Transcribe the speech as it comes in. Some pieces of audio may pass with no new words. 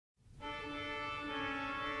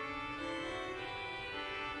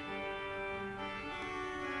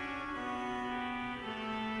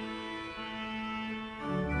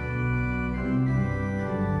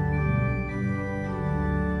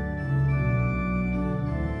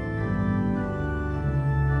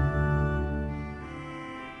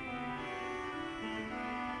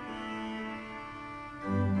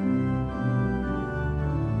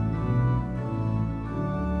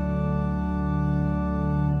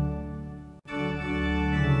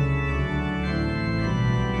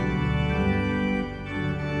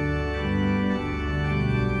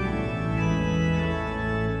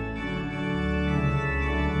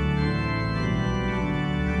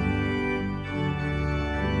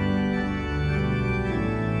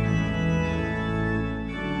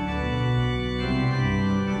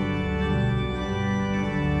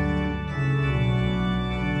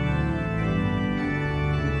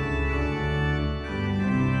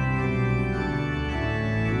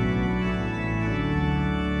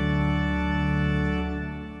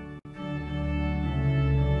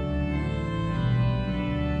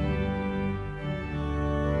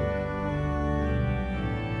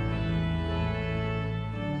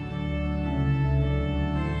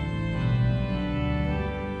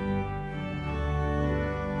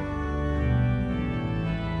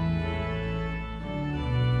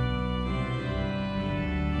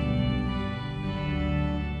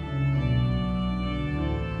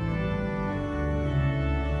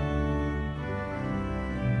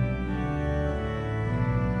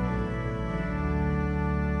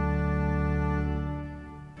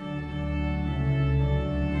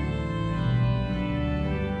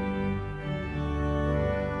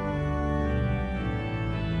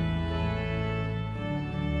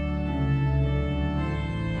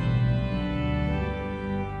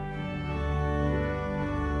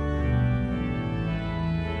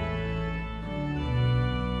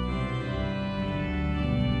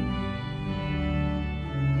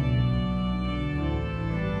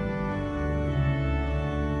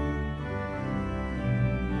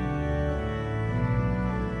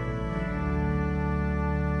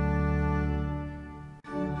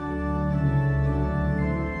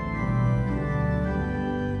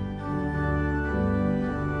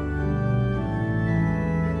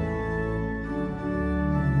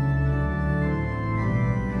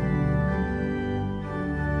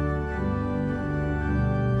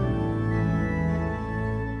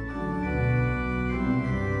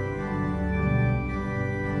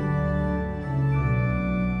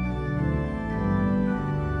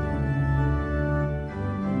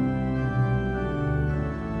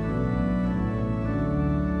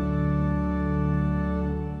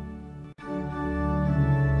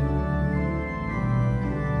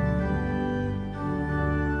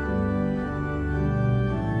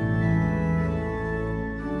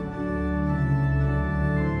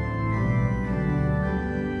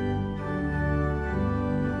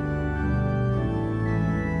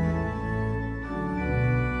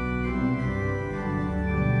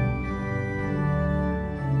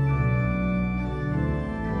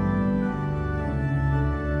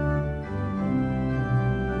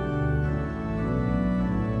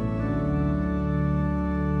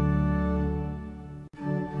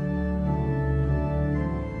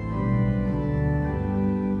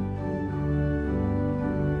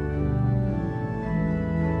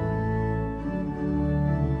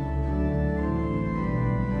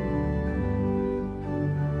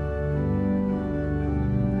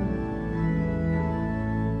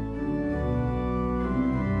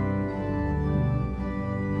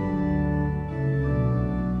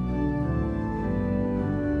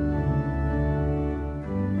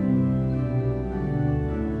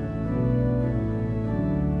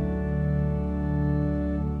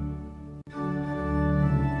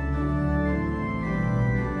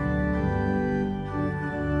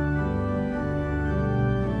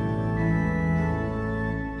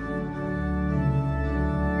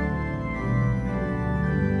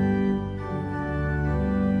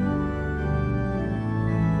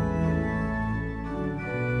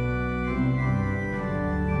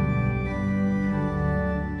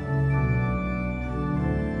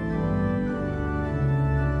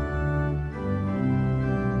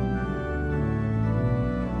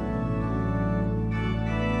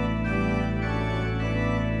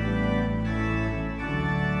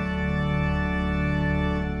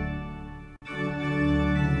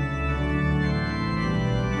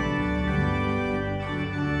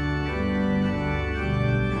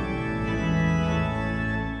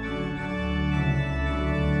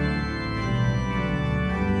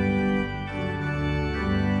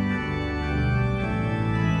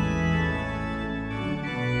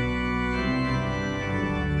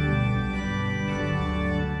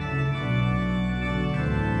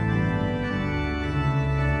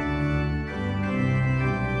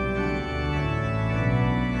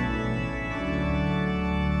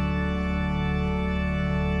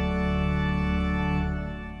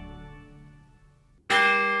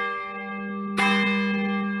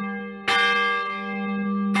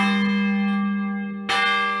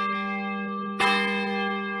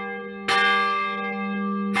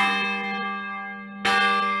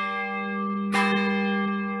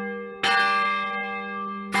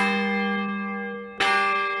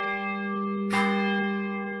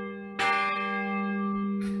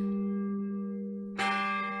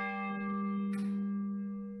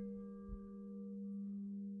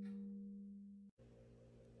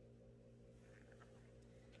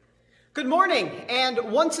Good morning,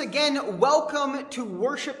 and once again, welcome to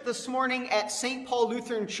worship this morning at St. Paul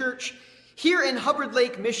Lutheran Church here in Hubbard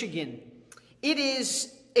Lake, Michigan. It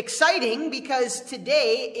is exciting because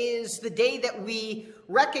today is the day that we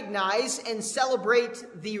recognize and celebrate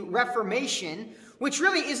the Reformation, which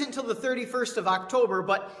really isn't until the 31st of October,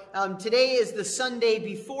 but today is the Sunday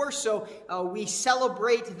before, so we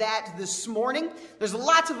celebrate that this morning. There's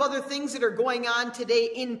lots of other things that are going on today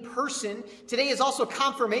in person. Today is also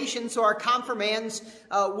confirmation, so our confirmands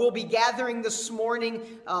will be gathering this morning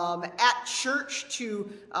at church to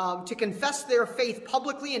confess their faith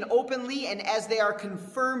publicly and openly, and as they are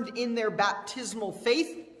confirmed in their baptismal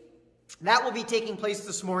faith. That will be taking place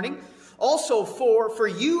this morning. Also, for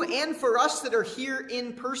you and for us that are here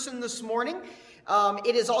in person this morning,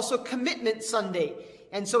 it is also Commitment Sunday.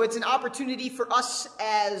 And so it's an opportunity for us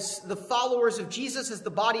as the followers of Jesus, as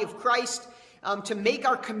the body of Christ, to make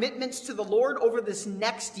our commitments to the Lord over this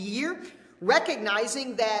next year,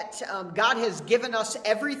 recognizing that God has given us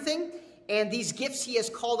everything, and these gifts He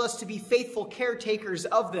has called us to be faithful caretakers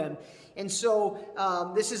of them. And so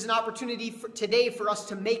this is an opportunity today for us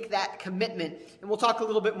to make that commitment. And we'll talk a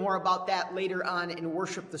little bit more about that later on in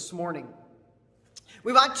worship this morning.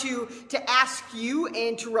 We want to ask you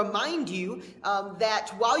and to remind you that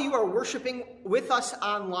while you are worshiping with us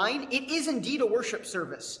online, it is indeed a worship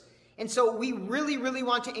service. And so we really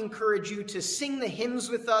want to encourage you to sing the hymns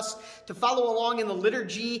with us, to follow along in the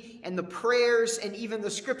liturgy and the prayers and even the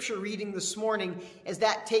scripture reading this morning as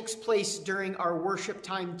that takes place during our worship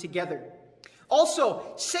time together. Also,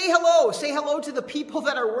 say hello to the people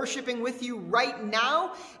that are worshiping with you right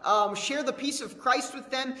now. Share the peace of Christ with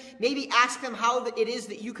them. Maybe ask them how it is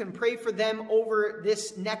that you can pray for them over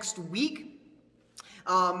this next week.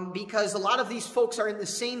 Because a lot of these folks are in the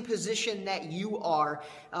same position that you are,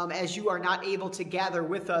 as you are not able to gather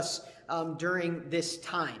with us during this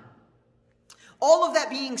time. All of that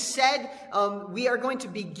being said, we are going to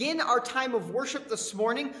begin our time of worship this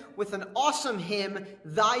morning with an awesome hymn,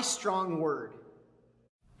 Thy Strong Word.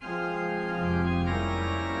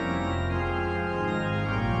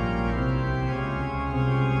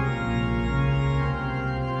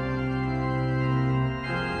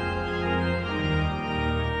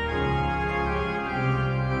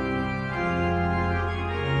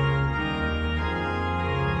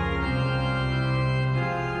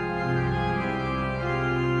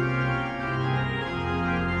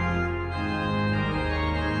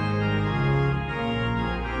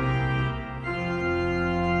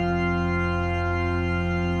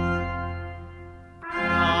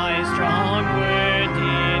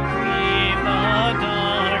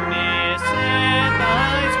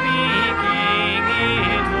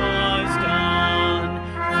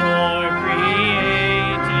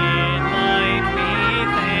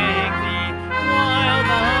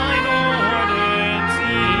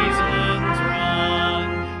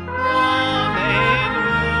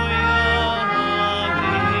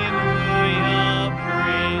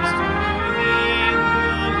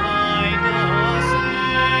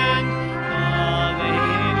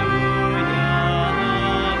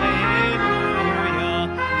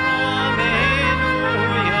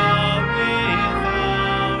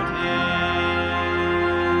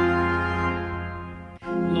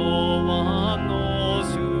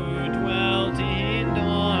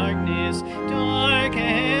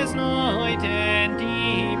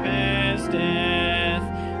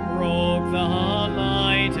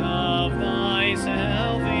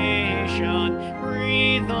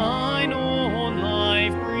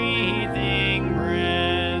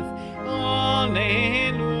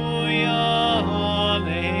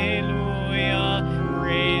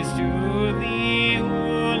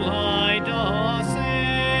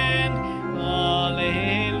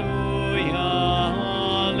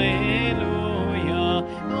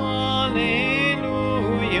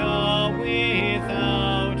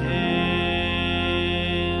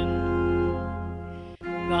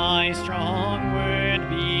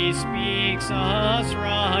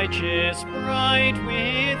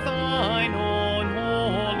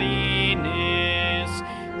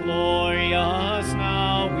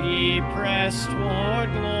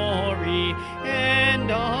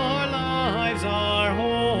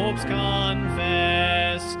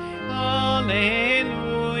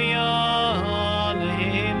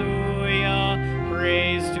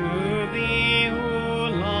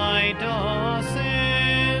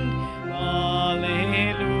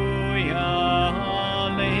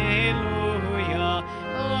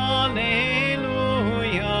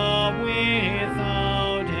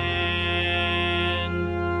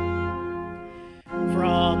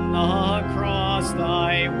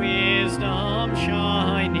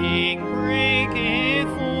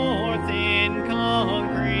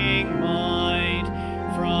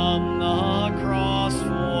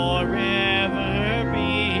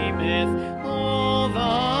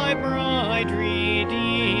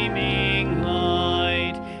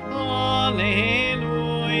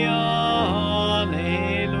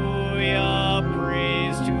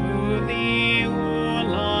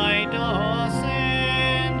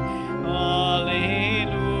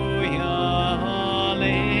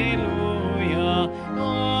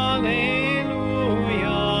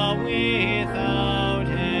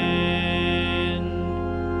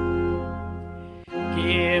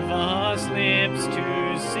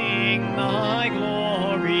 thy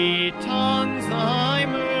glory, tongues thy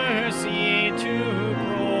mercy to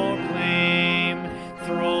proclaim,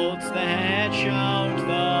 throats that shout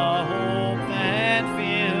the hope that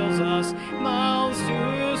fills us, mouths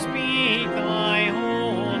to speak thy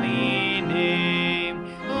holy name.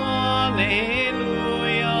 Alleluia,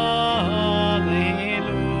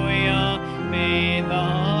 alleluia, may the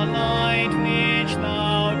light which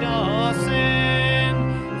thou dost send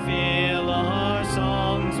fill our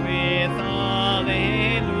songs with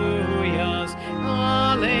alleluias,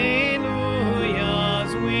 alleluias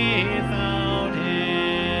without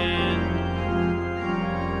end.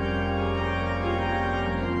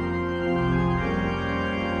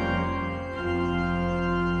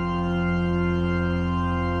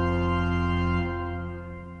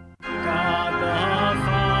 God the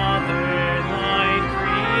Father, light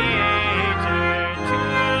creator, to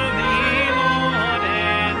thee, Lord,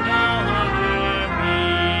 and honor be.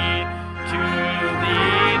 To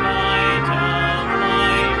thee, light of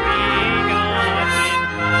light begotten,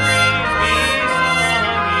 praise be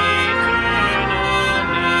sung eternally. Holy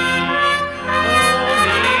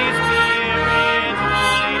Spirit,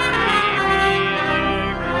 light revealer,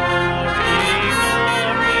 glory,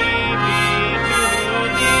 glory be to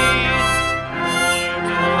thee.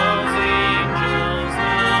 Mortals, angels,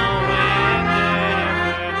 now and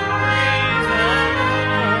ever, praise the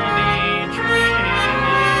Holy Trinity.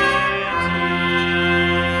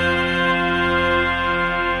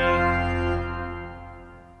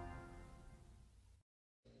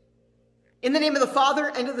 In the name of the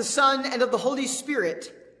Father, and of the Son, and of the Holy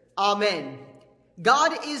Spirit. Amen.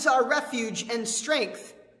 God is our refuge and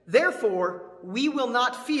strength. Therefore, we will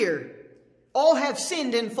not fear. All have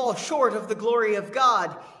sinned and fall short of the glory of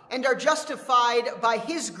God, and are justified by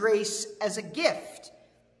his grace as a gift.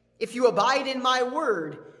 If you abide in my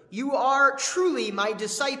word, you are truly my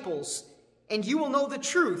disciples, and you will know the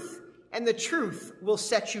truth, and the truth will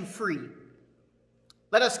set you free.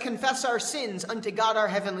 Let us confess our sins unto God our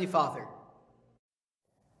heavenly Father.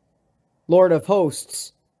 Lord of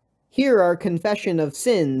hosts, hear our confession of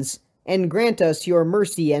sins, and grant us your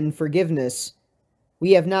mercy and forgiveness.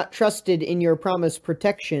 We have not trusted in your promised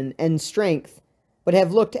protection and strength, but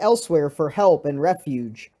have looked elsewhere for help and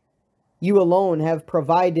refuge. You alone have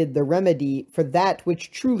provided the remedy for that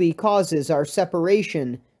which truly causes our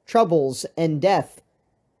separation, troubles, and death.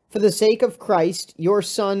 For the sake of Christ, your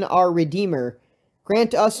Son, our Redeemer,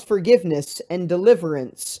 grant us forgiveness and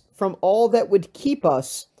deliverance from all that would keep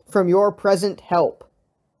us from your present help.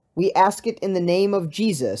 We ask it in the name of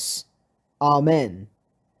Jesus. Amen.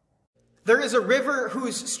 There is a river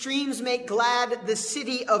whose streams make glad the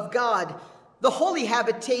city of God, the holy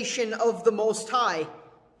habitation of the Most High.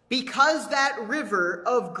 Because that river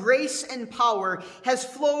of grace and power has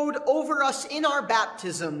flowed over us in our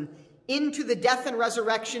baptism into the death and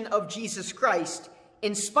resurrection of Jesus Christ,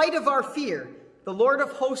 in spite of our fear, the Lord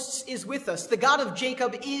of hosts is with us. The God of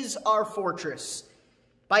Jacob is our fortress.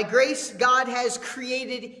 By grace, God has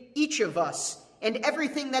created each of us and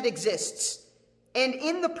everything that exists. And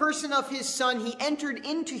in the person of his Son, he entered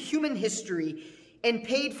into human history and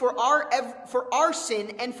paid for our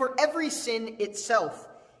sin and for every sin itself.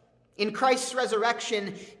 In Christ's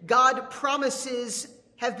resurrection, God promises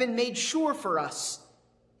have been made sure for us.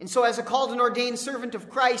 And so as a called and ordained servant of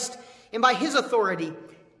Christ, and by his authority,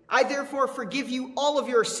 I therefore forgive you all of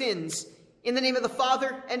your sins, in the name of the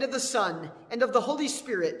Father, and of the Son, and of the Holy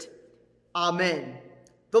Spirit. Amen.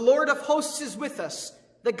 The Lord of hosts is with us.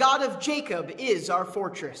 The God of Jacob is our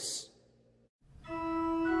fortress.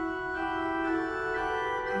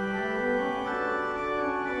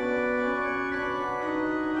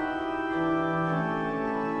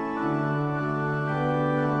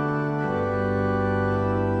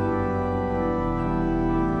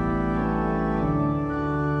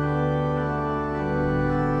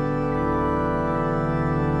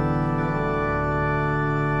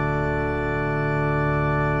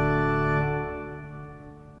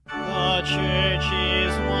 The church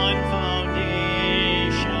is one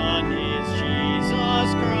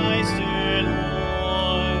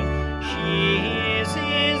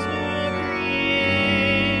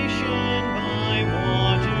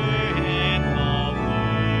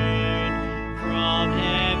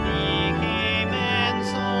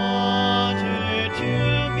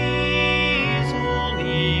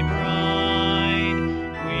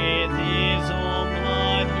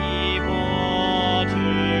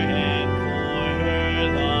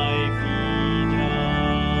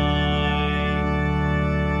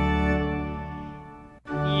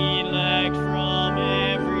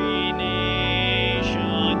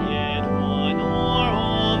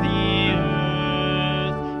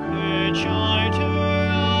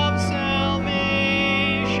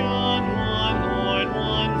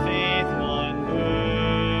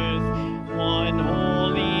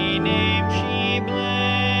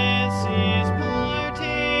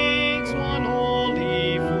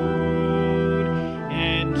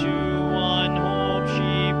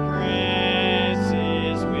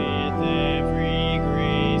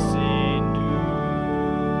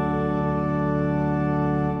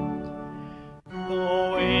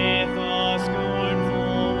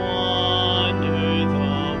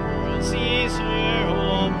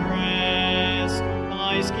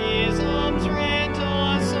schisms rent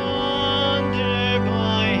asunder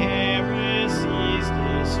by heresies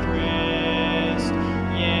distressed.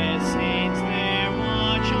 Yet saints their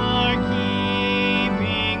watch are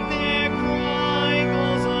keeping, their cry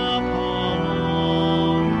goes up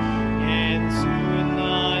along, and soon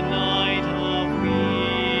the night of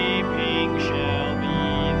weeping shall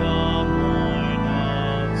be the morn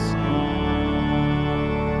of song.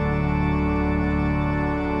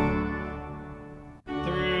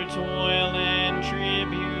 Through toil and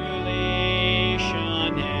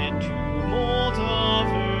tribulation and tumult of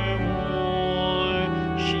her war,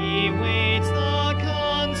 she waits the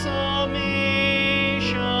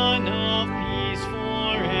consummation of peace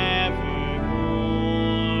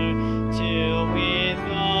forevermore, till with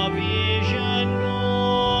a vision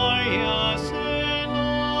glorious her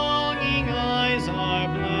longing eyes are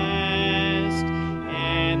blessed,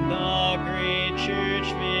 and the great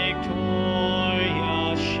church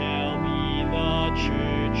victorious shall be the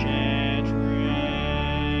church at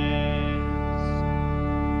rest.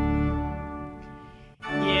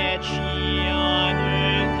 Yet she on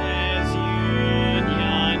earth has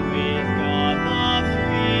union with God the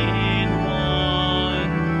Three in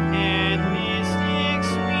One, and mystic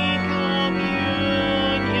sweet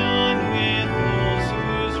communion with those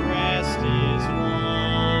whose rest is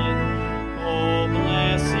won. Oh,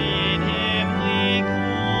 blessed heavenly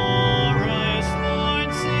chorus, Lord,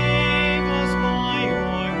 save us by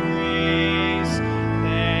your grace,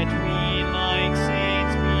 that we, like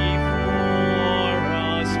saints before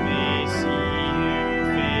us, may see you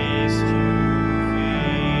face to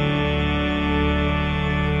face.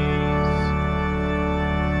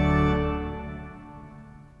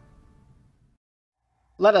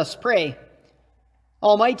 Let us pray.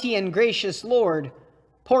 Almighty and gracious Lord,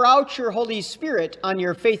 pour out your Holy Spirit on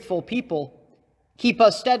your faithful people. Keep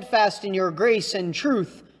us steadfast in your grace and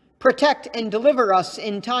truth. Protect and deliver us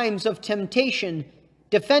in times of temptation.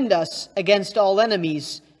 Defend us against all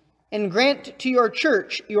enemies. And grant to your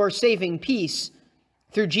church your saving peace.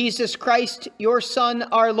 Through Jesus Christ, your Son,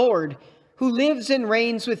 our Lord, who lives and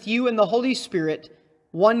reigns with you in the Holy Spirit,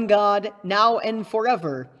 one God, now and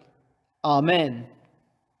forever. Amen.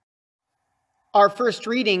 Our first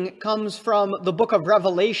reading comes from the book of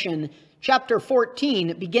Revelation, chapter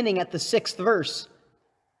 14, beginning at the 6th verse.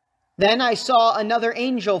 Then I saw another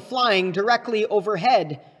angel flying directly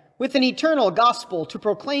overhead, with an eternal gospel to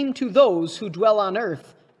proclaim to those who dwell on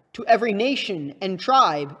earth, to every nation and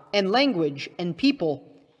tribe and language and people.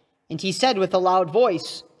 And he said with a loud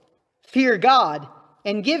voice, Fear God,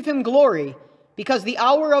 and give him glory, because the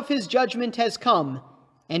hour of his judgment has come,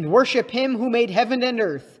 and worship him who made heaven and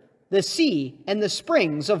earth, the sea, and the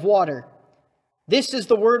springs of water. This is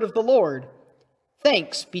the word of the Lord.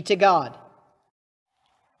 Thanks be to God.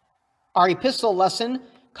 Our epistle lesson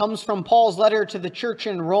comes from Paul's letter to the church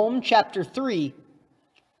in Rome, chapter 3.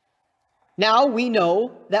 Now we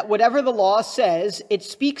know that whatever the law says, it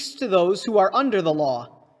speaks to those who are under the law,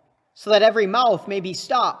 so that every mouth may be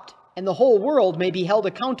stopped, and the whole world may be held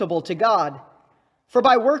accountable to God. For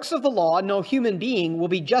by works of the law no human being will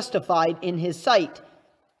be justified in his sight,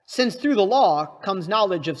 since through the law comes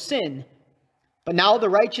knowledge of sin. But now the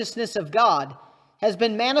righteousness of God has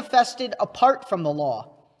been manifested apart from the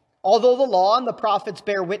law, although the law and the prophets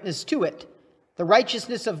bear witness to it, the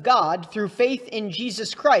righteousness of God through faith in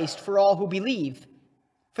Jesus Christ for all who believe.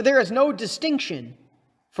 For there is no distinction,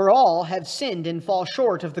 for all have sinned and fall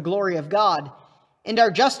short of the glory of God, and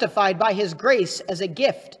are justified by his grace as a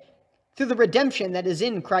gift, through the redemption that is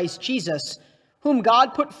in Christ Jesus, whom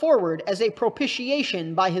God put forward as a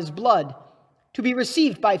propitiation by his blood, to be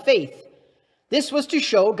received by faith. This was to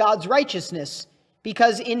show God's righteousness,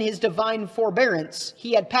 because in his divine forbearance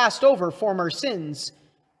he had passed over former sins.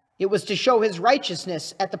 It was to show his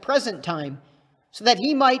righteousness at the present time, so that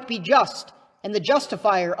he might be just and the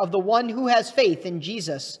justifier of the one who has faith in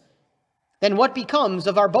Jesus. Then what becomes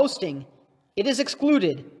of our boasting? It is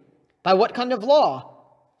excluded. By what kind of law?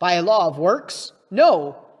 By a law of works?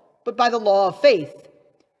 No, but by the law of faith.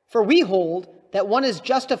 For we hold that one is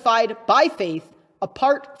justified by faith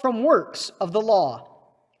apart from works of the law.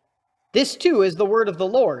 This too is the word of the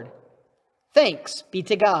Lord. Thanks be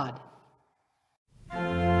to God.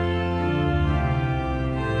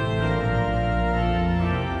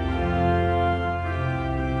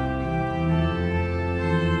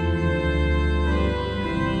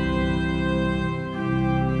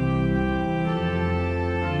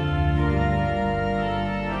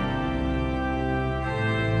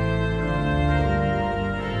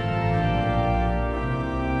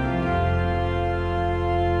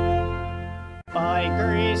 By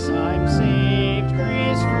grace I'm saved,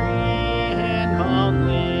 grace free.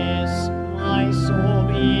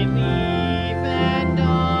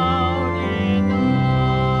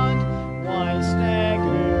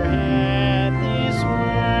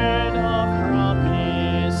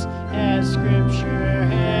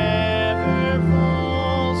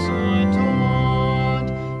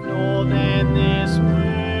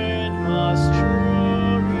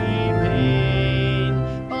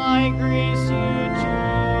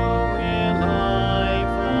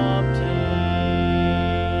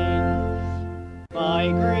 by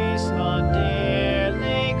grace not dare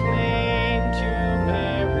lay claim to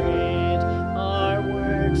merit. Our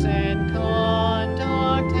works and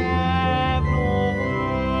conduct have no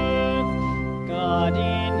worth. God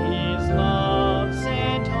in his love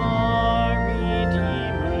sent our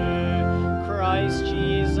Redeemer, Christ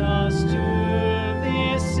Jesus, to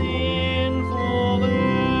this sinful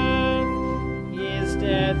earth. His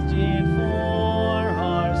death did for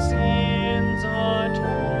our sins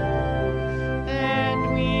atone,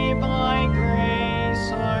 and we by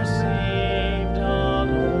grace are saved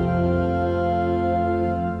alone.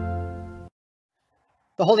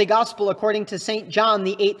 The Holy Gospel according to St. John,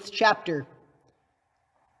 the 8th chapter.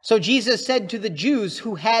 So Jesus said to the Jews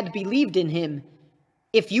who had believed in him,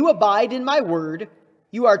 "If you abide in my word,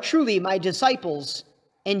 you are truly my disciples,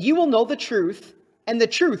 and you will know the truth, and the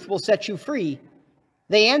truth will set you free."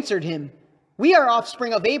 They answered him, "We are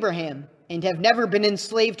offspring of Abraham, and have never been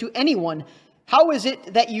enslaved to anyone. How is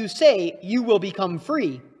it that you say you will become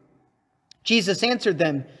free?" Jesus answered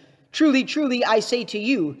them, "Truly, truly, I say to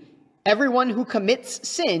you, everyone who commits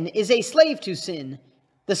sin is a slave to sin.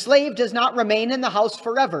 The slave does not remain in the house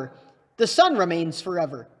forever. The Son remains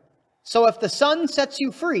forever. So if the Son sets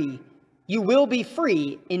you free, you will be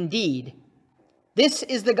free indeed." This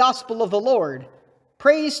is the gospel of the Lord.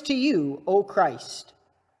 Praise to you, O Christ.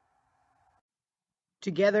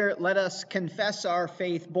 Together let us confess our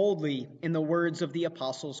faith boldly in the words of the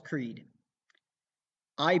Apostles' Creed.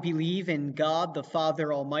 I believe in God the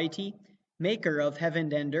Father Almighty, maker of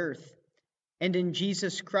heaven and earth, and in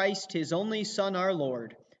Jesus Christ, his only Son, our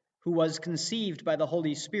Lord, who was conceived by the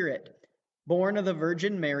Holy Spirit, born of the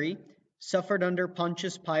Virgin Mary, suffered under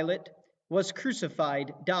Pontius Pilate, was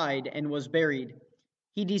crucified, died, and was buried.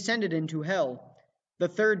 He descended into hell. The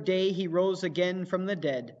third day he rose again from the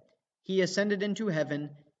dead. He ascended into heaven,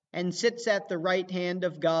 and sits at the right hand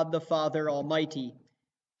of God the Father Almighty.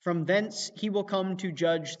 From thence he will come to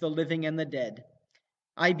judge the living and the dead.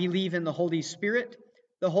 I believe in the Holy Spirit,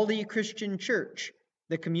 the holy Christian Church,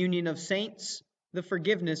 the communion of saints, the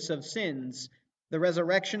forgiveness of sins, the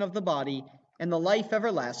resurrection of the body, and the life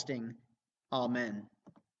everlasting. Amen.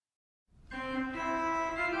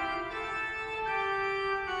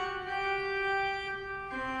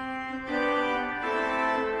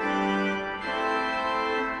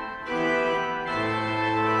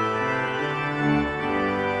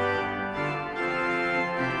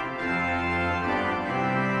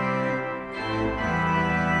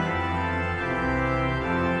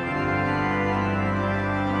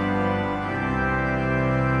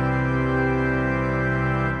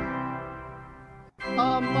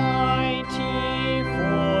 A mighty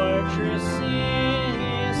fortress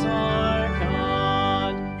is our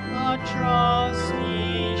God, a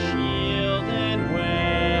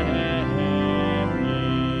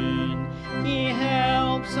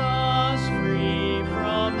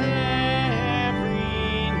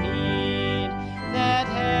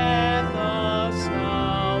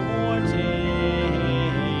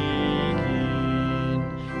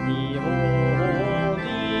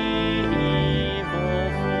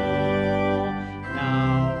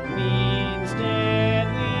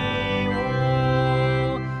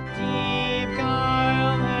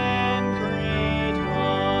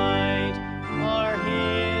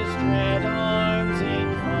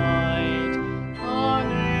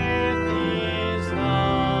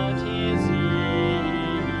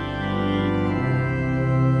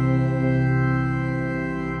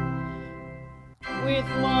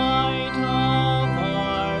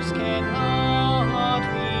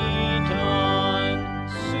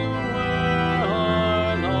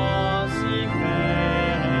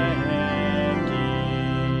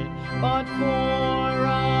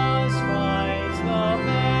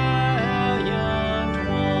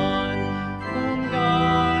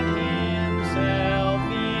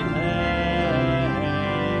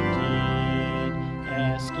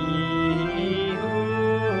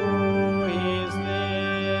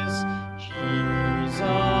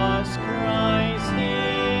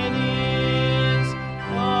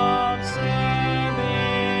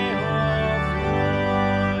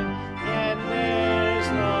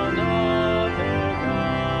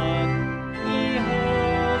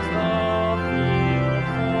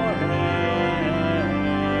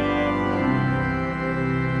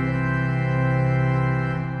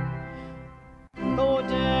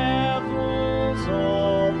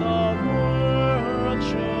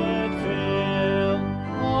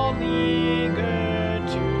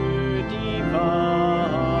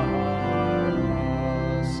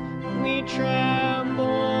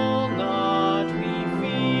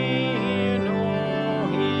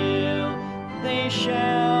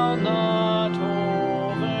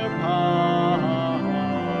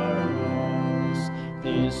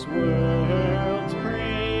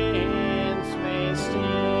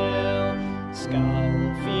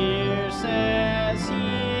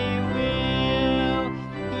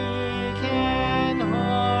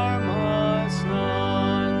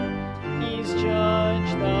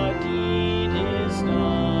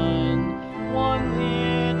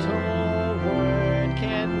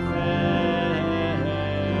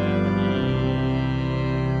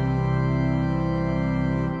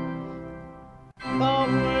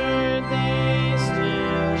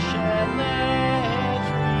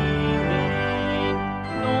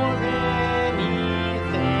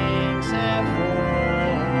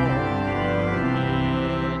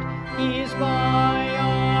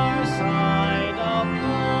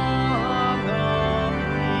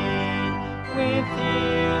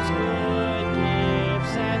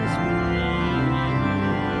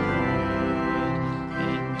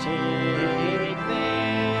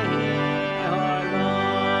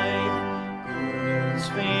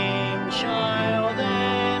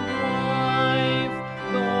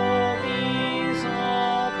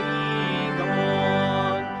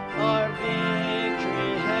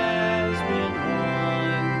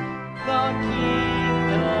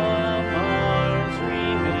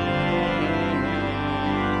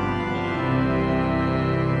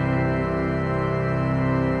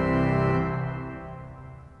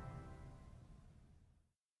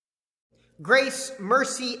Grace,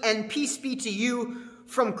 mercy, and peace be to you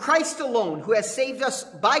from Christ alone, who has saved us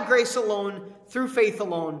by grace alone, through faith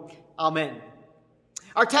alone. Amen.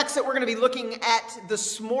 Our text that we're going to be looking at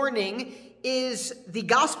this morning is the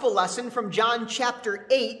gospel lesson from John chapter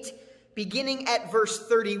 8, beginning at verse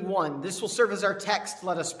 31. This will serve as our text.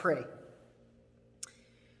 Let us pray.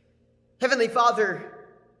 Heavenly Father,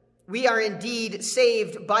 we are indeed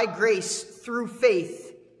saved by grace through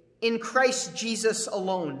faith in Christ Jesus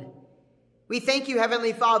alone. We thank you,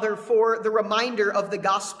 Heavenly Father, for the reminder of the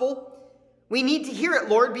gospel. We need to hear it,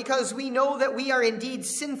 Lord, because we know that we are indeed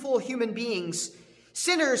sinful human beings,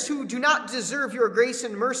 sinners who do not deserve your grace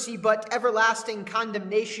and mercy, but everlasting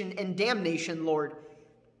condemnation and damnation, Lord.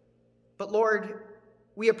 But Lord,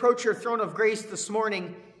 we approach your throne of grace this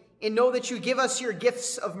morning and know that you give us your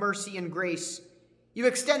gifts of mercy and grace. You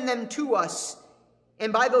extend them to us,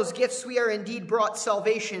 and by those gifts we are indeed brought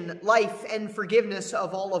salvation, life, and forgiveness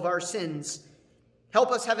of all of our sins.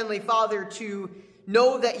 Help us, Heavenly Father, to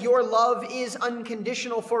know that your love is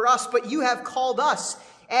unconditional for us, but you have called us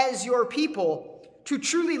as your people to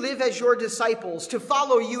truly live as your disciples, to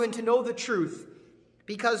follow you and to know the truth,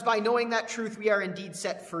 because by knowing that truth we are indeed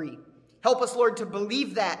set free. Help us, Lord, to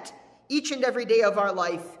believe that each and every day of our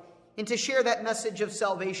life and to share that message of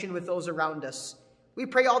salvation with those around us. We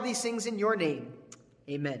pray all these things in your name.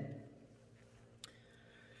 Amen.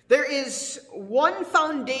 There is one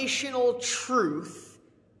foundational truth,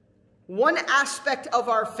 one aspect of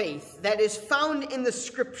our faith that is found in the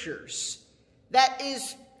scriptures that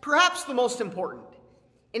is perhaps the most important.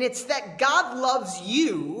 And it's that God loves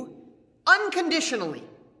you unconditionally.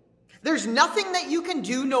 There's nothing that you can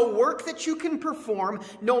do, no work that you can perform,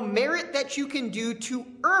 no merit that you can do to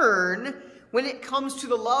earn when it comes to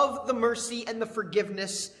the love, the mercy, and the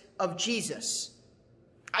forgiveness of Jesus.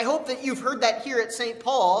 I hope that you've heard that here at St.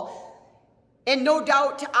 Paul, and no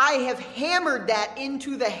doubt I have hammered that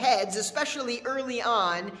into the heads, especially early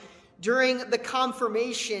on during the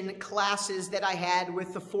confirmation classes that I had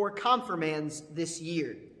with the 4 confirmands this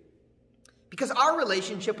year. Because our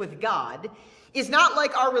relationship with God is not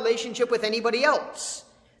like our relationship with anybody else.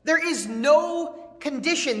 There is no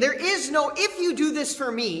condition. There is no, if you do this for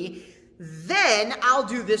me, then I'll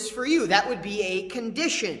do this for you. That would be a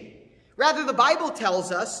condition. Rather, the Bible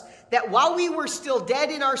tells us that while we were still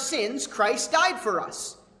dead in our sins, Christ died for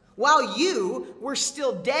us. While you were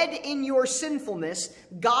still dead in your sinfulness,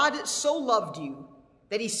 God so loved you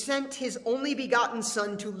that he sent his only begotten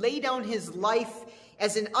Son to lay down his life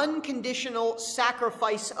as an unconditional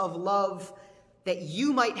sacrifice of love that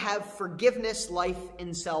you might have forgiveness, life,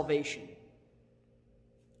 and salvation.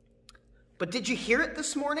 But did you hear it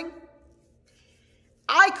this morning?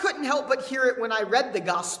 I couldn't help but hear it when I read the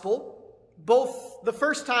gospel, both the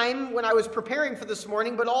first time when I was preparing for this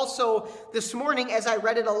morning, but also this morning as I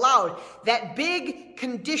read it aloud. That big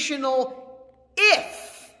conditional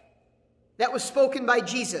if that was spoken by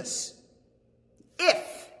Jesus. If.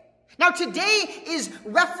 Now today is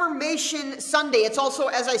Reformation Sunday. It's also,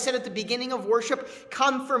 as I said at the beginning of worship,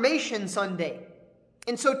 Confirmation Sunday.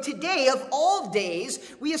 And so today, of all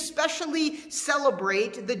days, we especially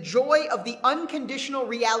celebrate the joy of the unconditional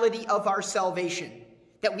reality of our salvation.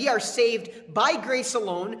 That we are saved by grace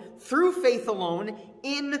alone, through faith alone,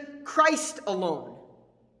 in Christ alone.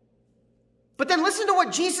 But then listen to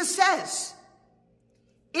what Jesus says.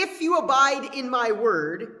 If you abide in my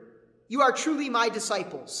word, you are truly my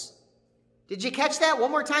disciples. Did you catch that?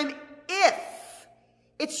 One more time. If.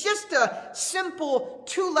 It's just a simple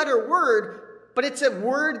 2-letter word, but it's a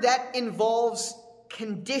word that involves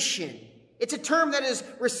condition. It's a term that is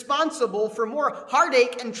responsible for more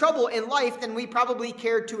heartache and trouble in life than we probably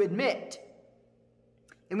care to admit.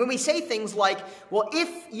 And when we say things like, well, if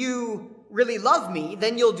you really love me,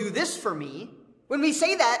 then you'll do this for me. When we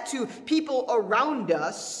say that to people around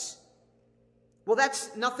us, well,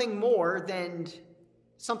 that's nothing more than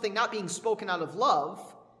something not being spoken out of love,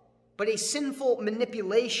 but a sinful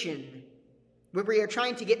manipulation where we are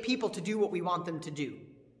trying to get people to do what we want them to do.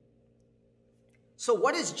 So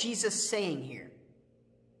what is Jesus saying here?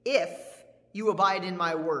 If you abide in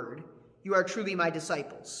my word, you are truly my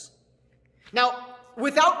disciples. Now,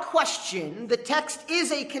 without question, the text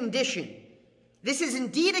is a condition. This is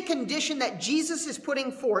indeed a condition that Jesus is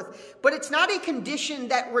putting forth, but it's not a condition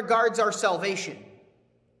that regards our salvation.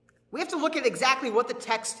 We have to look at exactly what the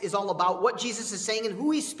text is all about, what Jesus is saying, and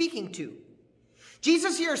who he's speaking to.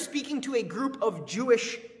 Jesus here is speaking to a group of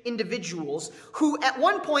Jewish individuals who at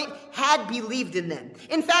one point had believed in them.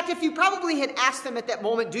 In fact, if you probably had asked them at that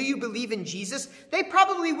moment, do you believe in Jesus? They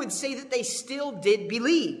probably would say that they still did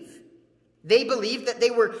believe. They believed that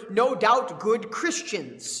they were no doubt good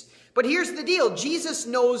Christians. But here's the deal. Jesus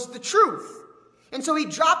knows the truth. And so he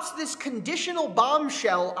drops this conditional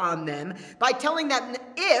bombshell on them by telling them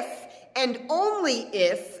if and only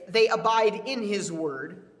if they abide in his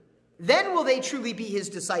word, then will they truly be his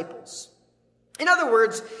disciples. In other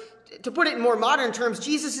words, to put it in more modern terms,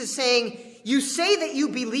 Jesus is saying, you say that you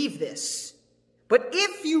believe this, but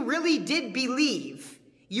if you really did believe,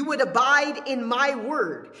 you would abide in my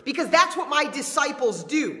word, because that's what my disciples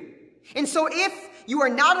do. And so if you are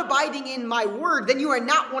not abiding in my word, then you are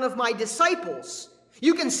not one of my disciples.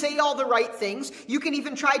 You can say all the right things. You can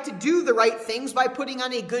even try to do the right things by putting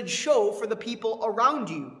on a good show for the people around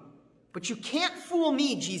you. But you can't fool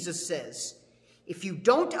me, Jesus says. If you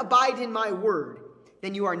don't abide in my word,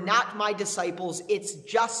 then you are not my disciples. It's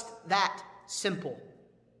just that simple.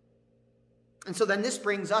 And so then this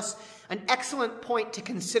brings us an excellent point to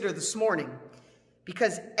consider this morning,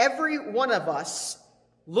 because every one of us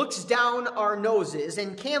looks down our noses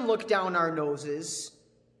and can look down our noses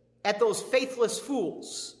at those faithless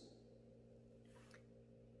fools.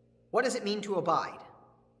 What does it mean to abide?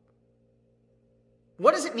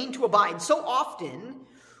 What does it mean to abide? So often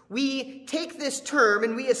we take this term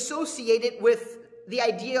and we associate it with the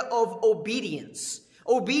idea of obedience.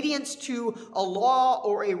 Obedience to a law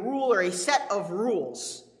or a rule or a set of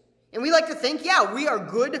rules. And we like to think, yeah, we are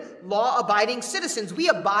good law-abiding citizens. We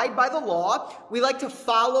abide by the law. We like to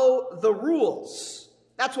follow the rules.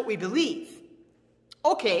 That's what we believe.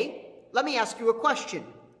 Okay, let me ask you a question.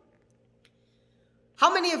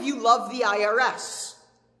 How many of you love the IRS?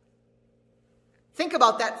 Think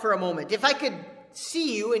about that for a moment. If I could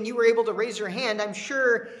see you and you were able to raise your hand, I'm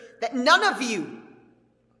sure that none of you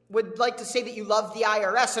would like to say that you love the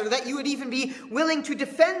IRS, or that you would even be willing to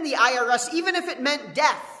defend the IRS, even if it meant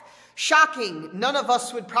death. Shocking. None of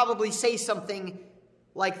us would probably say something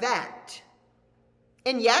like that.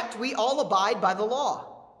 And yet, we all abide by the law.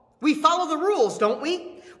 We follow the rules, don't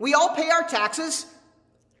we? We all pay our taxes.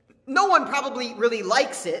 No one probably really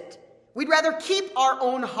likes it. We'd rather keep our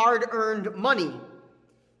own hard-earned money.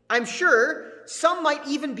 I'm sure some might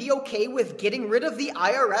even be okay with getting rid of the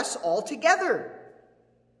IRS altogether.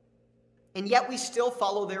 And yet we still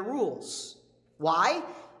follow their rules. Why?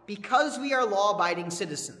 Because we are law-abiding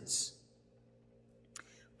citizens.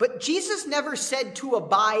 But Jesus never said to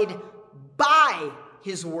abide by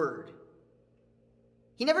his word.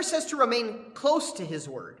 He never says to remain close to his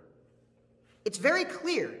word. It's very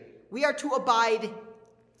clear. We are to abide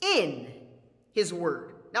in his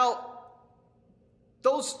word. Now,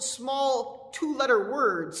 those small two-letter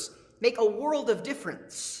words make a world of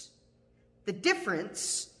difference. The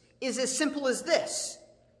difference is as simple as this: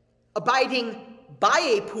 abiding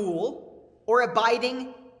by a pool or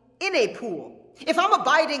abiding in a pool. If I'm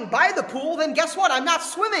abiding by the pool, then guess what? I'm not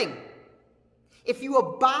swimming. If you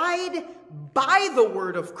abide by the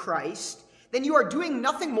word of Christ, then you are doing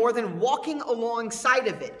nothing more than walking alongside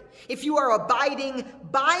of it. If you are abiding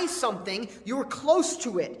by something, you're close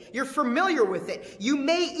to it. You're familiar with it. You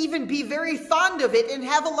may even be very fond of it and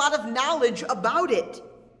have a lot of knowledge about it.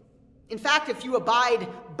 In fact, if you abide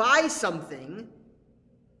by something,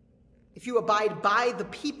 if you abide by the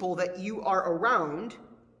people that you are around,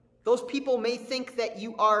 those people may think that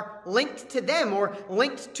you are linked to them or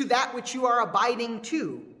linked to that which you are abiding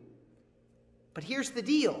to. But here's the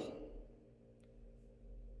deal.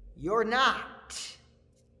 You're not.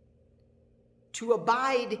 To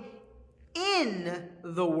abide in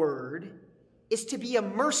the word is to be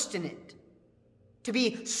immersed in it, to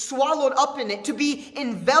be swallowed up in it, to be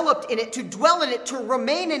enveloped in it, to dwell in it, to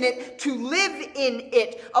remain in it, to live in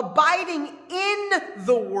it. Abiding in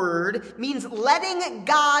the word means letting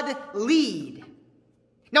God lead.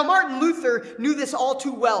 Now, Martin Luther knew this all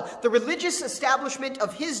too well. The religious establishment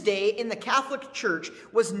of his day in the Catholic Church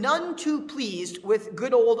was none too pleased with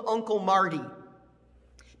good old Uncle Marty,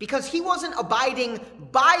 because he wasn't abiding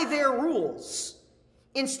by their rules.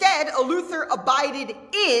 Instead, Luther abided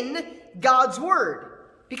in God's word,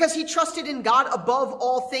 because he trusted in God above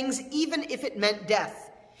all things, even if it meant death.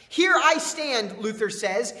 Here I stand, Luther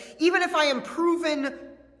says, even if I am proven,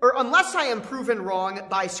 or unless I am proven wrong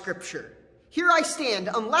by Scripture. Here I stand,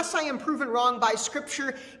 unless I am proven wrong by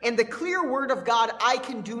Scripture and the clear word of God, I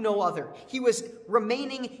can do no other. He was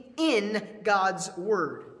remaining in God's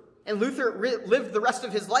word. And Luther lived the rest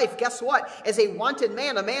of his life, guess what? As a wanted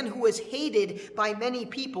man, a man who was hated by many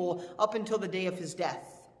people up until the day of his death.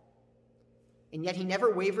 And yet he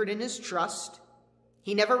never wavered in his trust.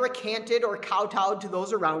 He never recanted or kowtowed to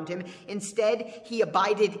those around him. Instead, he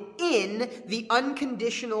abided in the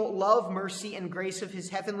unconditional love, mercy, and grace of his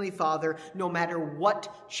heavenly Father, no matter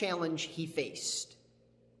what challenge he faced.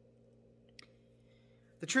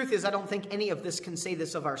 The truth is, I don't think any of this can say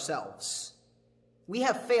this of ourselves. We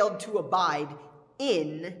have failed to abide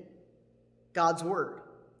in God's word.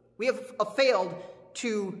 We have failed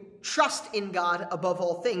to trust in God above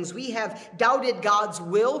all things. We have doubted God's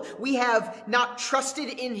will. We have not trusted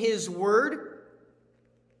in his word.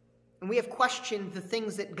 And we have questioned the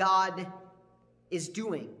things that God is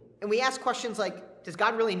doing. And we ask questions like, does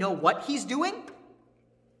God really know what he's doing?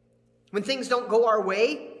 When things don't go our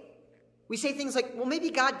way, we say things like, well, maybe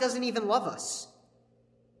God doesn't even love us.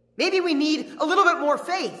 Maybe we need a little bit more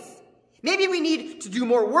faith. Maybe we need to do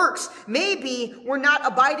more works. Maybe we're not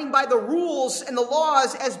abiding by the rules and the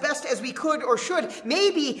laws as best as we could or should.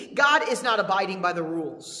 Maybe God is not abiding by the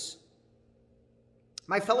rules.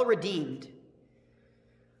 My fellow redeemed,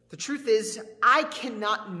 the truth is, I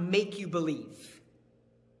cannot make you believe.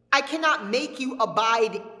 I cannot make you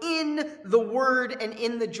abide in the word and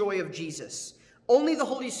in the joy of Jesus. Only the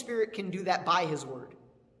Holy Spirit can do that by his word.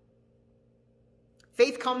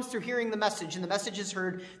 Faith comes through hearing the message, and the message is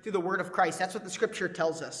heard through the word of Christ. That's what the scripture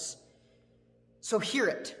tells us. So hear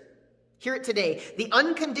it. Hear it today. The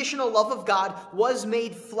unconditional love of God was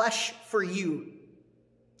made flesh for you.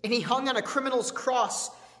 And he hung on a criminal's cross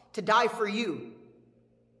to die for you,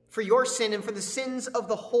 for your sin and for the sins of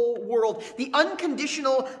the whole world. The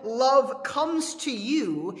unconditional love comes to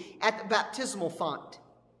you at the baptismal font,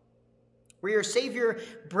 where your Savior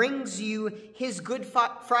brings you his Good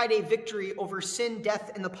Friday victory over sin,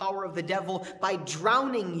 death, and the power of the devil by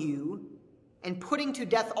drowning you and putting to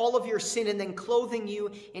death all of your sin and then clothing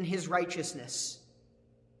you in his righteousness.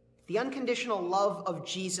 The unconditional love of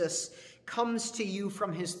Jesus comes to you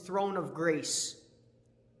from his throne of grace,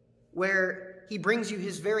 where he brings you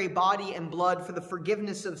his very body and blood for the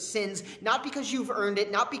forgiveness of sins, not because you've earned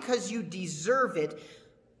it, not because you deserve it,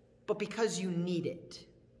 but because you need it.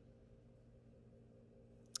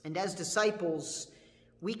 And as disciples,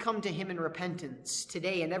 we come to him in repentance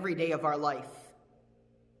today and every day of our life.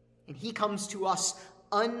 And he comes to us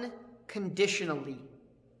unconditionally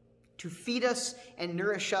to feed us and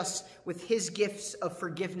nourish us with his gifts of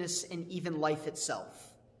forgiveness and even life itself.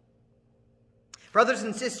 Brothers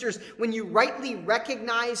and sisters, when you rightly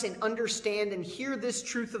recognize and understand and hear this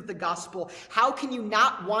truth of the gospel, how can you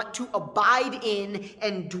not want to abide in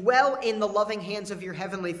and dwell in the loving hands of your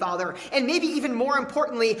heavenly Father? And maybe even more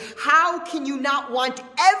importantly, how can you not want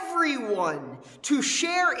everyone to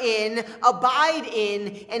share in, abide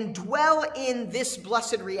in, and dwell in this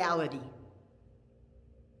blessed reality?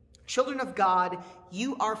 Children of God,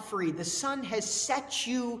 you are free. The Son has set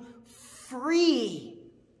you free.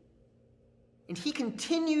 And he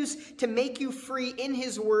continues to make you free in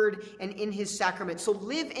his word and in his sacrament. So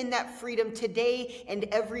live in that freedom today and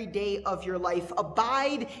every day of your life.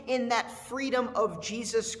 Abide in that freedom of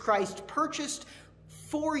Jesus Christ, purchased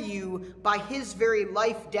for you by his very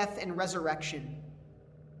life, death, and resurrection.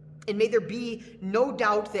 And may there be no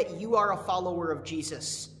doubt that you are a follower of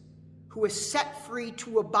Jesus, who is set free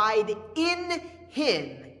to abide in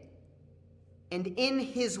him and in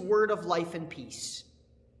his word of life and peace.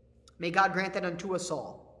 May God grant that unto us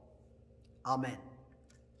all. Amen.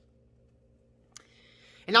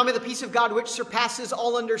 And now may the peace of God, which surpasses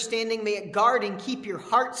all understanding, may it guard and keep your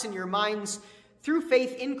hearts and your minds through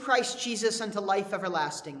faith in Christ Jesus unto life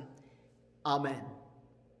everlasting. Amen.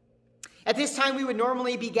 At this time, we would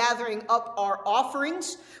normally be gathering up our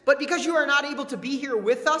offerings, but because you are not able to be here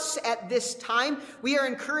with us at this time, we are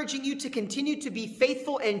encouraging you to continue to be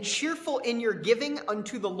faithful and cheerful in your giving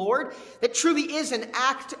unto the Lord. That truly is an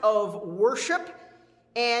act of worship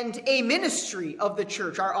and a ministry of the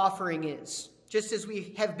church, our offering is, just as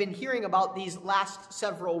we have been hearing about these last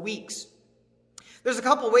several weeks. There's a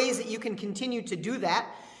couple ways that you can continue to do that.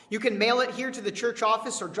 You can mail it here to the church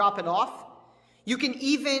office or drop it off. You can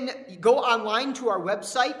even go online to our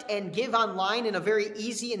website and give online in a very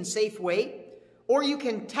easy and safe way. Or you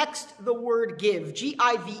can text the word GIVE,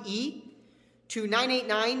 G-I-V-E, to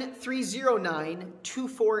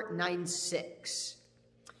 989-309-2496.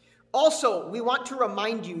 Also, we want to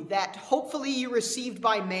remind you that hopefully you received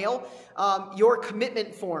by mail your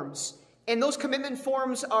commitment forms. And those commitment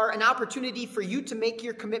forms are an opportunity for you to make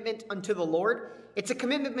your commitment unto the Lord. It's a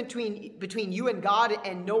commitment between you and God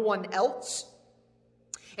and no one else.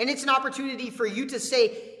 And it's an opportunity for you to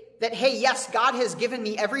say that, hey, yes, God has given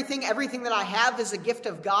me everything. Everything that I have is a gift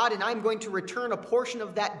of God, and I'm going to return a portion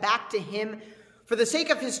of that back to him for the sake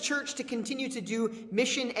of his church to continue to do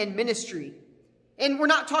mission and ministry. And we're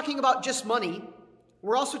not talking about just money.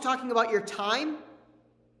 We're also talking about your time,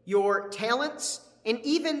 your talents, and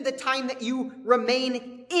even the time that you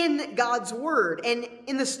remain in God's Word and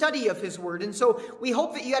in the study of His Word. And so we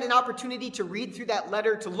hope that you had an opportunity to read through that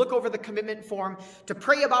letter, to look over the commitment form, to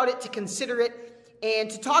pray about it, to consider it, and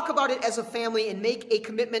to talk about it as a family and make a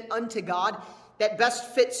commitment unto God that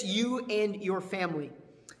best fits you and your family.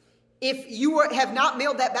 If you have not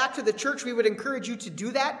mailed that back to the church, we would encourage you to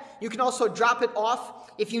do that. You can also drop it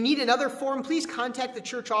off. If you need another form, please contact the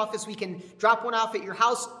church office. We can drop one off at your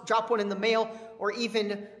house, drop one in the mail, or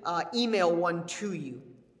even email one to you.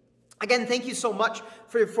 Again, thank you so much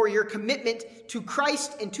for your commitment to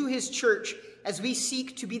Christ and to His church as we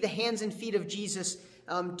seek to be the hands and feet of Jesus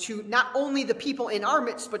to not only the people in our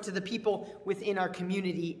midst, but to the people within our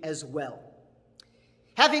community as well.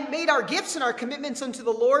 Having made our gifts and our commitments unto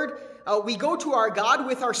the Lord, we go to our God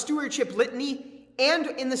with our stewardship litany and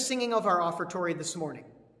in the singing of our offertory this morning.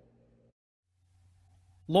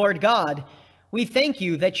 Lord God, we thank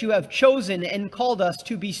you that you have chosen and called us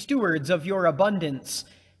to be stewards of your abundance,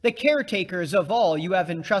 the caretakers of all you have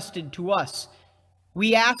entrusted to us.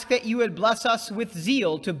 We ask that you would bless us with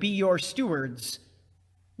zeal to be your stewards.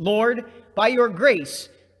 Lord, by your grace,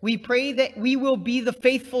 we pray that we will be the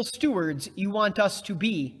faithful stewards you want us to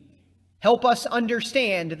be. Help us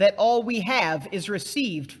understand that all we have is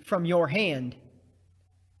received from your hand.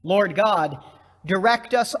 Lord God,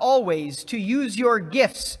 direct us always to use your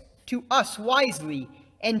gifts to us wisely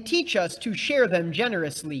and teach us to share them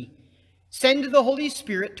generously. Send the Holy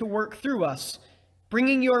Spirit to work through us,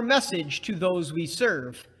 bringing your message to those we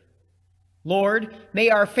serve. Lord, may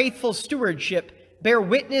our faithful stewardship bear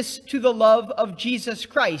witness to the love of Jesus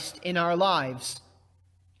Christ in our lives.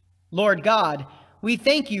 Lord God, we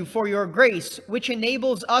thank you for your grace, which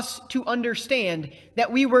enables us to understand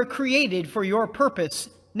that we were created for your purpose,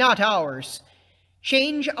 not ours.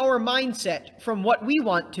 Change our mindset from what we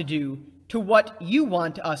want to do to what you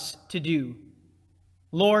want us to do.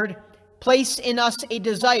 Lord, place in us a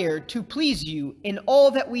desire to please you in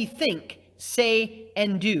all that we think, say,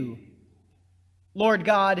 and do. Lord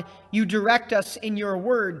God, you direct us in your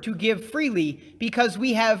word to give freely because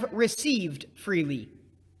we have received freely.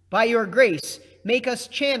 By your grace, make us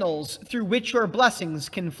channels through which your blessings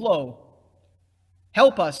can flow.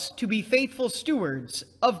 Help us to be faithful stewards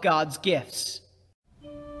of God's gifts.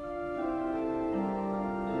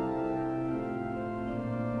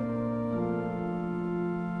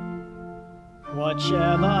 What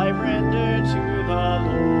shall I render to the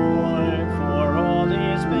Lord for all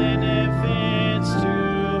his benefits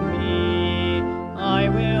to me? I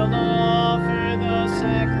will offer the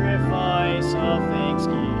sacrifice of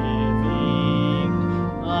thanksgiving.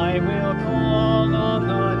 I will call on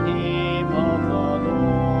the name of the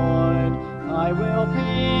Lord. I will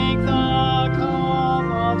pick the cup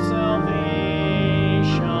of salvation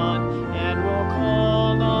and will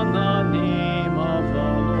call on the name of the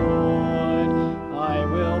Lord. I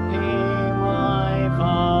will pay my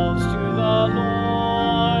vows to the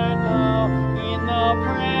Lord now in the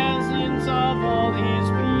presence of all his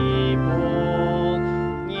people,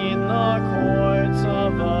 in the courts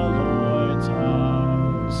of the Lord's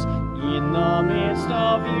house, in the midst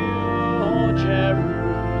of you, O Jerusalem.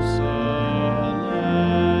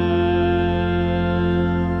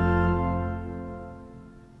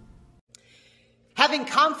 Having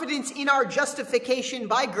confidence in our justification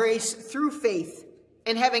by grace through faith,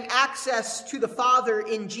 and having access to the Father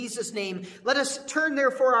in Jesus' name, let us turn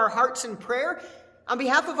therefore our hearts in prayer on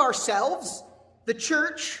behalf of ourselves, the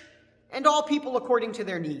church, and all people according to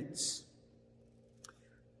their needs.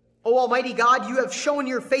 O Almighty God, you have shown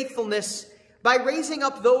your faithfulness by raising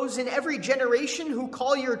up those in every generation who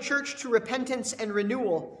call your church to repentance and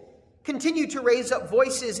renewal. Continue to raise up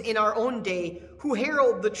voices in our own day who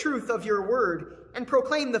herald the truth of your word and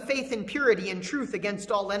proclaim the faith in purity and truth against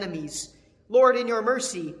all enemies. Lord, in your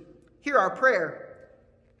mercy, hear our prayer.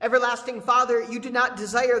 Everlasting Father, you do not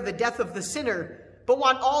desire the death of the sinner, but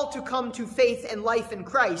want all to come to faith and life in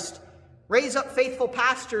Christ. Raise up faithful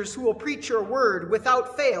pastors who will preach your word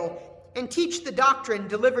without fail and teach the doctrine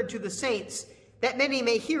delivered to the saints, that many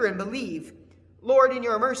may hear and believe. Lord, in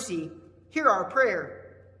your mercy, hear our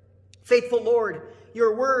prayer. Faithful Lord,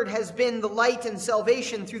 your word has been the light and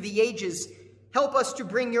salvation through the ages. Help us to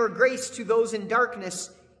bring your grace to those in darkness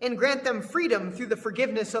and grant them freedom through the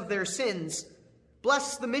forgiveness of their sins.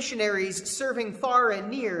 Bless the missionaries serving far and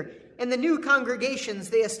near and the new congregations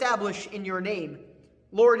they establish in your name.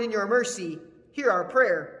 Lord, in your mercy, hear our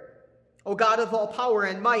prayer. O God of all power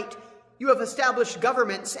and might, you have established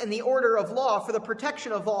governments and the order of law for the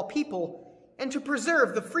protection of all people, and to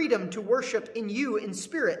preserve the freedom to worship in you in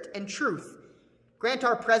spirit and truth. Grant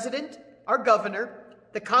our president, our governor,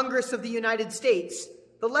 the Congress of the United States,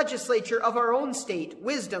 the legislature of our own state,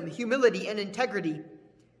 wisdom, humility, and integrity,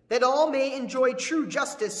 that all may enjoy true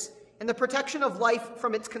justice and the protection of life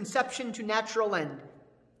from its conception to natural end.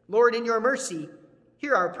 Lord, in your mercy,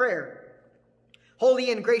 hear our prayer.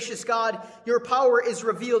 Holy and gracious God, your power is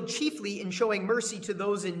revealed chiefly in showing mercy to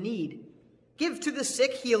those in need. Give to the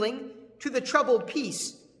sick healing, to the troubled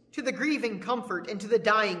peace, to the grieving comfort, and to the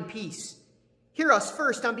dying peace. Hear us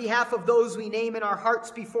first on behalf of those we name in our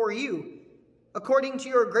hearts before you. According to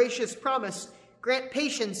your gracious promise, grant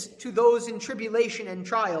patience to those in tribulation and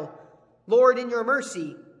trial. Lord, in your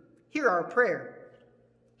mercy, hear our prayer.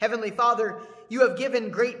 Heavenly Father, you have given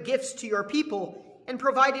great gifts to your people and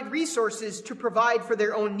provided resources to provide for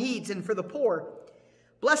their own needs and for the poor.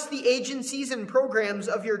 Bless the agencies and programs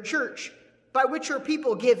of your church by which your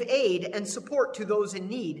people give aid and support to those in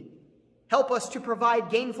need. Help us to provide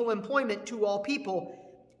gainful employment to all people,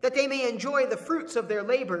 that they may enjoy the fruits of their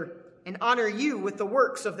labor and honor you with the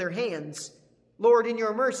works of their hands. Lord, in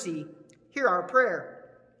your mercy, hear our prayer.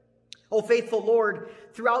 O faithful Lord,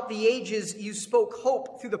 throughout the ages you spoke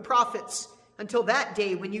hope through the prophets until that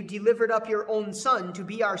day when you delivered up your own Son to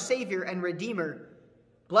be our Savior and Redeemer.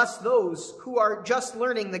 Bless those who are just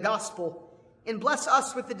learning the gospel, and bless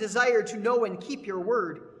us with the desire to know and keep your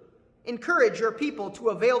word. Encourage your people to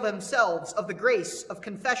avail themselves of the grace of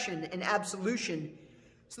confession and absolution,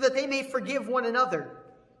 so that they may forgive one another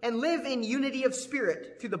and live in unity of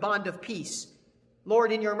spirit through the bond of peace.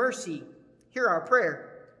 Lord, in your mercy, hear our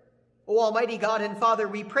prayer. O Almighty God and Father,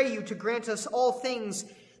 we pray you to grant us all things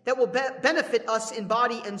that will benefit us in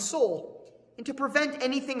body and soul, and to prevent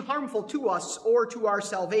anything harmful to us or to our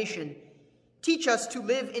salvation. Teach us to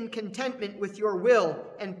live in contentment with your will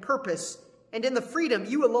and purpose, and in the freedom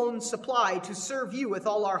you alone supply to serve you with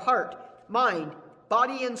all our heart, mind,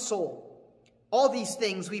 body, and soul. All these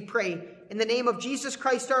things we pray in the name of Jesus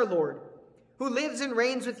Christ our Lord, who lives and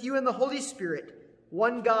reigns with you in the Holy Spirit,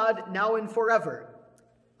 one God, now and forever.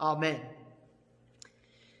 Amen.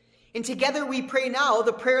 And together we pray now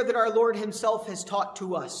the prayer that our Lord himself has taught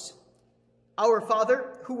to us. Our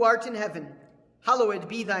Father, who art in heaven, hallowed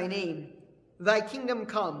be thy name. Thy kingdom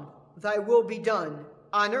come, thy will be done,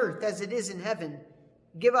 on earth as it is in heaven.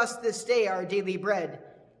 Give us this day our daily bread,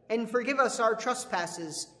 and forgive us our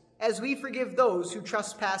trespasses, as we forgive those who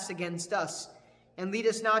trespass against us. And lead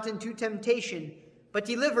us not into temptation, but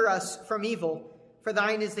deliver us from evil. For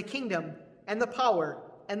thine is the kingdom, and the power,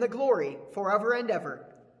 and the glory, forever and ever.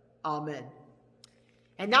 Amen.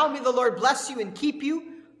 And now may the Lord bless you and keep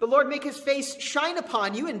you. The Lord make his face shine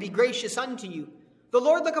upon you and be gracious unto you. The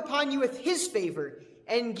Lord look upon you with his favor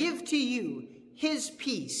and give to you his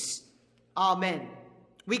peace. Amen.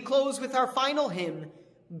 We close with our final hymn,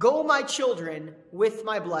 Go, My Children, with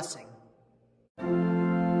My Blessing.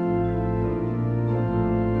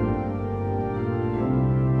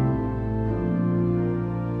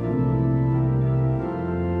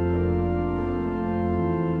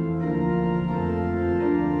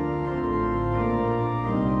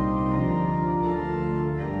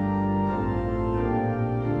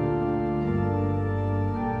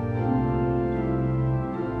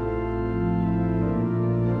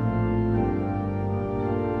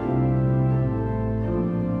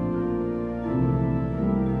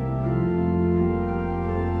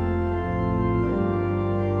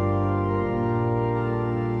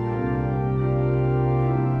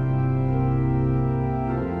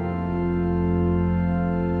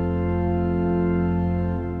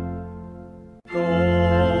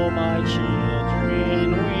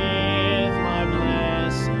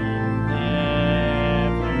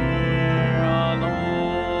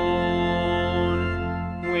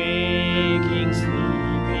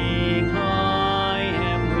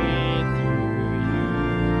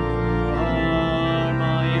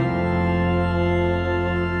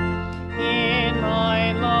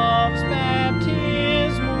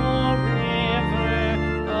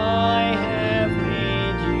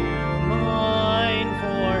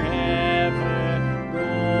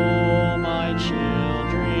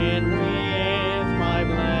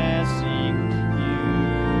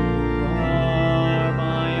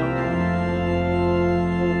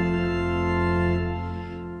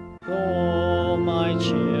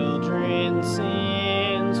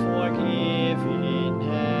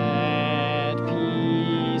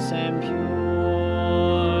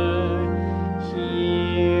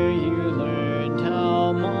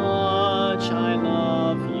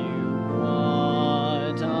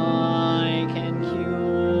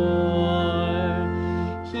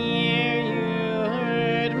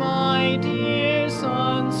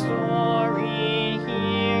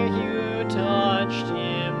 Touched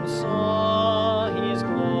him, saw his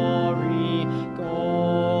glory,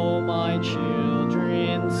 go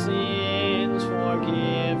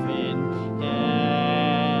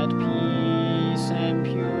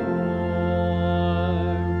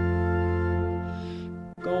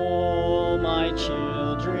my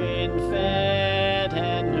children fed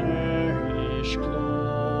and nourished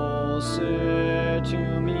closer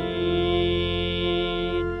to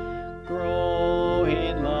me. Grow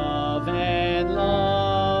in love and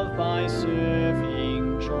love by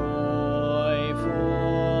serving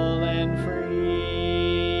joyful and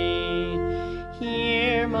free.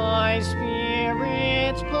 Hear my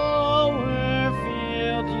spirit's power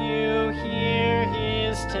filled you, hear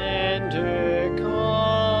his tender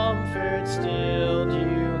comfort stilled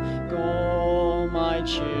you. Go, my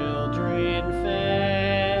children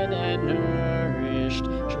fed and nourished,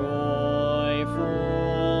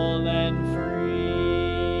 joyful and free.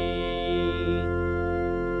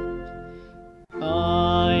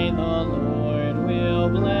 I, the Lord, will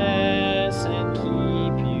bless and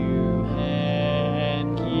keep you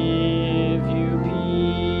and give you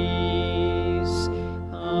peace.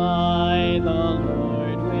 I, the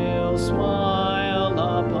Lord, will smile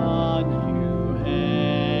upon you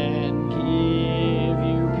and give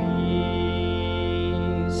you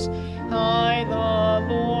peace. I, the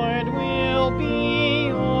Lord, will be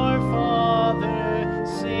your Father,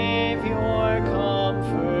 Savior,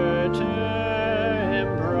 Comforter,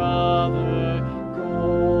 and Brother.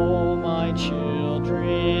 Go, my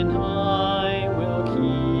children, I will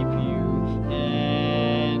keep you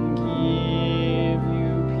and give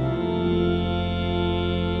you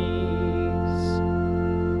peace.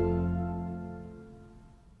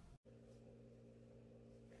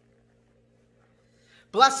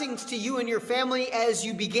 Blessings to you and your family as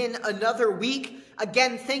you begin another week.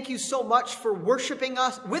 Again, thank you so much for worshiping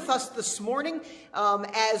with us this morning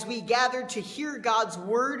as we gathered to hear God's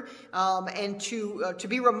word and to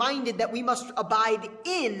be reminded that we must abide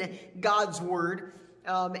in God's word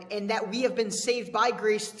and that we have been saved by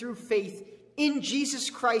grace through faith in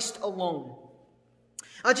Jesus Christ alone.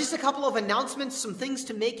 Just a couple of announcements, some things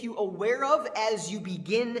to make you aware of as you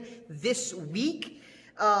begin this week.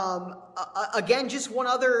 Again, just one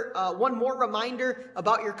more reminder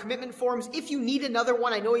about your commitment forms. If you need another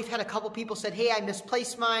one, I know we've had a couple people said, hey, I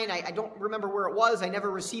misplaced mine. I don't remember where it was. I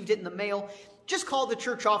never received it in the mail. Just call the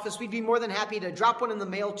church office. We'd be more than happy to drop one in the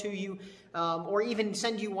mail to you or even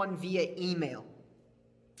send you one via email.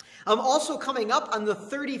 Also coming up on the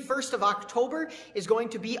 31st of October is going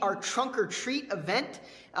to be our Trunk or Treat event.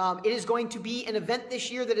 It is going to be an event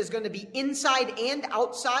this year that is going to be inside and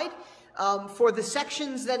outside. For the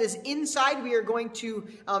sections that is inside, we are going to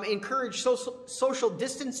encourage social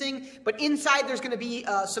distancing, but inside there's going to be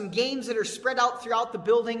some games that are spread out throughout the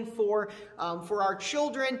building for our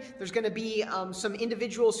children. There's going to be some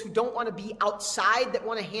individuals who don't want to be outside that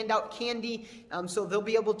want to hand out candy, so they'll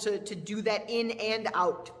be able to do that in and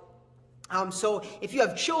out. So if you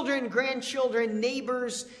have children, grandchildren,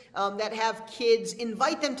 neighbors that have kids,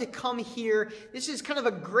 invite them to come here. This is kind of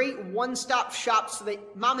a great one-stop shop so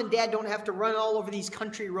that mom and dad don't have to run all over these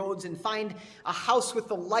country roads and find a house with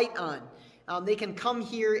the light on. They can come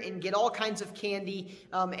here and get all kinds of candy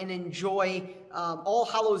and enjoy All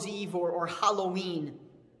Hallows Eve or Halloween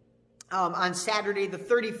on Saturday the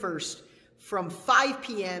 31st from 5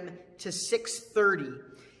 p.m. to 6:30.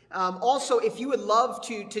 Also, if you would love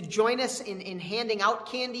to join us in handing out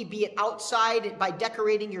candy, be it outside by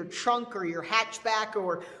decorating your trunk or your hatchback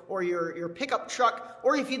or your pickup truck,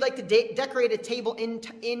 or if you'd like to decorate a table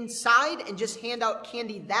inside and just hand out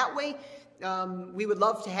candy that way, we would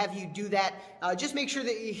love to have you do that. Just make sure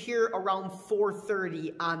that you're here around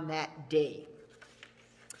 4:30 on that day.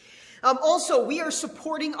 Also, we are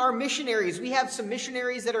supporting our missionaries. We have some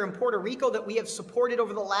missionaries that are in Puerto Rico that we have supported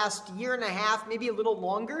over the last year and a half, maybe a little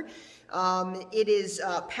longer. It is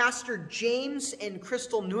Pastor James and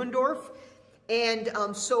Crystal Neuendorf. And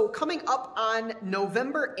so coming up on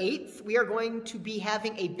November 8th, we are going to be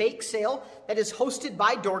having a bake sale that is hosted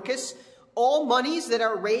by Dorcas. All monies that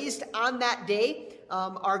are raised on that day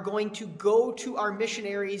are going to go to our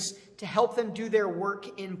missionaries to help them do their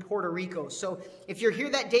work in Puerto Rico. So if you're here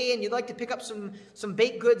that day and you'd like to pick up some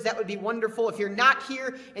baked goods, that would be wonderful. If you're not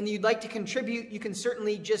here and you'd like to contribute, you can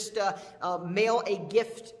certainly just mail a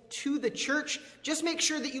gift to the church. Just make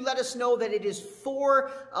sure that you let us know that it is for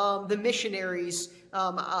the missionaries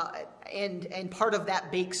and part of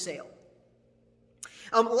that bake sale.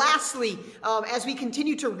 Lastly, as we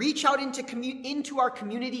continue to reach out into our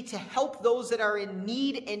community to help those that are in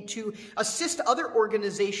need and to assist other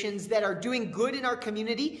organizations that are doing good in our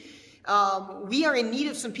community, we are in need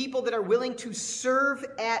of some people that are willing to serve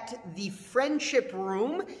at the Friendship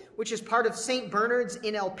Room, which is part of St. Bernard's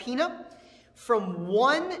in Alpena, from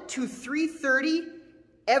 1 to 3:30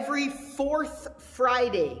 every fourth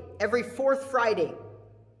Friday.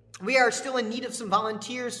 We are still in need of some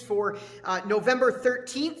volunteers for November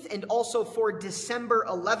 13th and also for December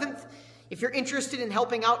 11th. If you're interested in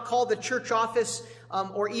helping out, call the church office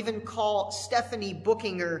or even call Stephanie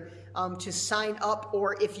Bookinger to sign up.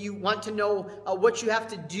 Or if you want to know what you have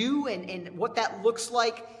to do and what that looks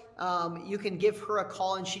like, you can give her a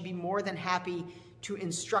call and she'd be more than happy to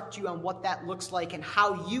instruct you on what that looks like and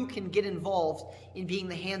how you can get involved in being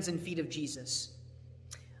the hands and feet of Jesus.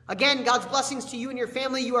 Again, God's blessings to you and your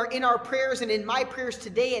family. You are in our prayers and in my prayers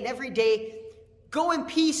today and every day. Go in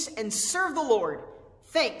peace and serve the Lord.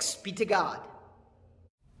 Thanks be to God.